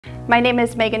My name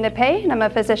is Megan Dippé, and I'm a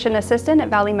physician assistant at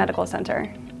Valley Medical Center.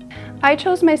 I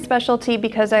chose my specialty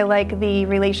because I like the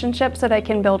relationships that I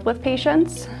can build with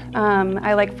patients.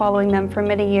 I like following them for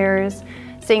many years,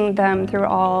 seeing them through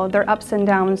all their ups and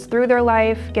downs through their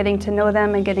life, getting to know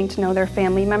them and getting to know their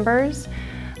family members,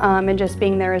 and just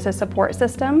being there as a support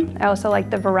system. I also like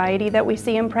the variety that we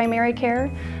see in primary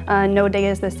care. No day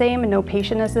is the same and no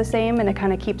patient is the same, and it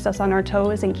kind of keeps us on our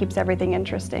toes and keeps everything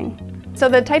interesting. So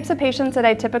the types of patients that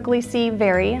I typically see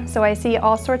vary. So I see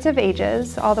all sorts of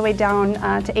ages, all the way down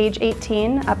to age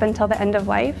 18 up until the end of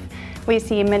life. We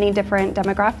see many different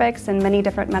demographics and many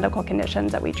different medical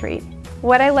conditions that we treat.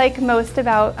 What I like most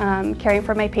about caring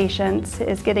for my patients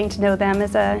is getting to know them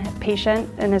as a patient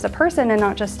and as a person and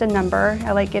not just a number.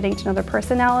 I like getting to know their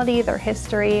personality, their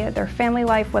history, their family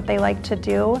life, what they like to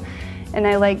do. And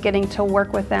I like getting to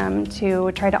work with them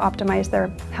to try to optimize their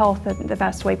health in the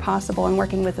best way possible and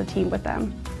working with a team with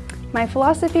them. My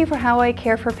philosophy for how I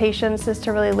care for patients is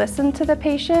to really listen to the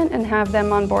patient and have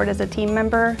them on board as a team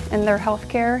member in their health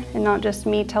care, and not just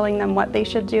me telling them what they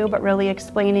should do, but really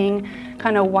explaining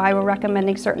kind of why we're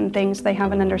recommending certain things. They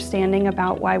have an understanding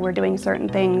about why we're doing certain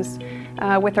things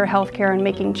with their health care and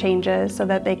making changes so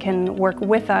that they can work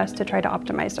with us to try to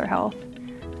optimize their health.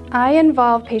 I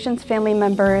involve patients' family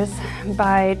members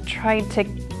by trying to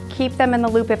keep them in the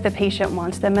loop if the patient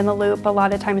wants them in the loop. A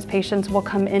lot of times patients will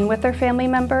come in with their family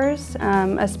members,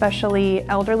 especially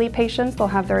elderly patients. They'll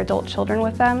have their adult children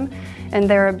with them, and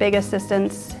they're a big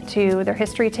assistance to their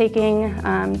history taking,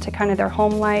 to kind of their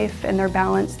home life and their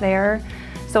balance there.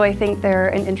 So I think they're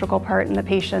an integral part in the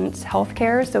patient's health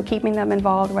care. So keeping them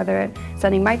involved, whether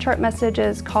sending my chart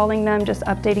messages, calling them, just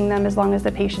updating them, as long as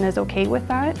the patient is okay with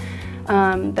that,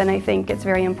 then I think it's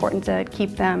very important to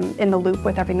keep them in the loop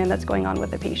with everything that's going on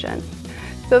with the patient.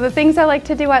 So the things I like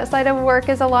to do outside of work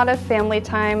is a lot of family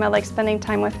time. I like spending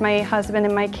time with my husband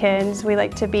and my kids. We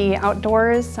like to be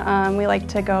outdoors. We like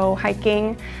to go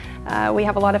hiking. We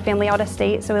have a lot of family out of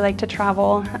state, so we like to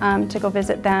travel to go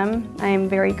visit them. I am a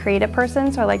very creative person,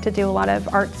 so I like to do a lot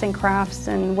of arts and crafts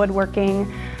and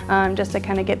woodworking, just to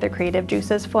kind of get the creative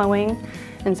juices flowing.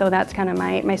 And so that's kind of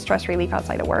my stress relief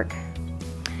outside of work.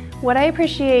 What I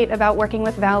appreciate about working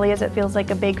with Valley is it feels like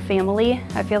a big family.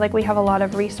 I feel like we have a lot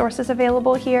of resources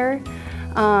available here,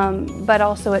 but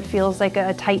also it feels like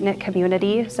a tight-knit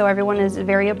community, so everyone is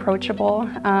very approachable.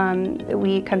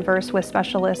 We converse with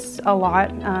specialists a lot,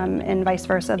 and vice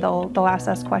versa. They'll ask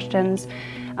us questions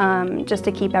just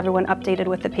to keep everyone updated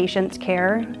with the patient's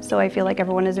care. So I feel like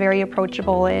everyone is very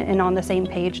approachable and on the same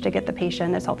page to get the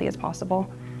patient as healthy as possible.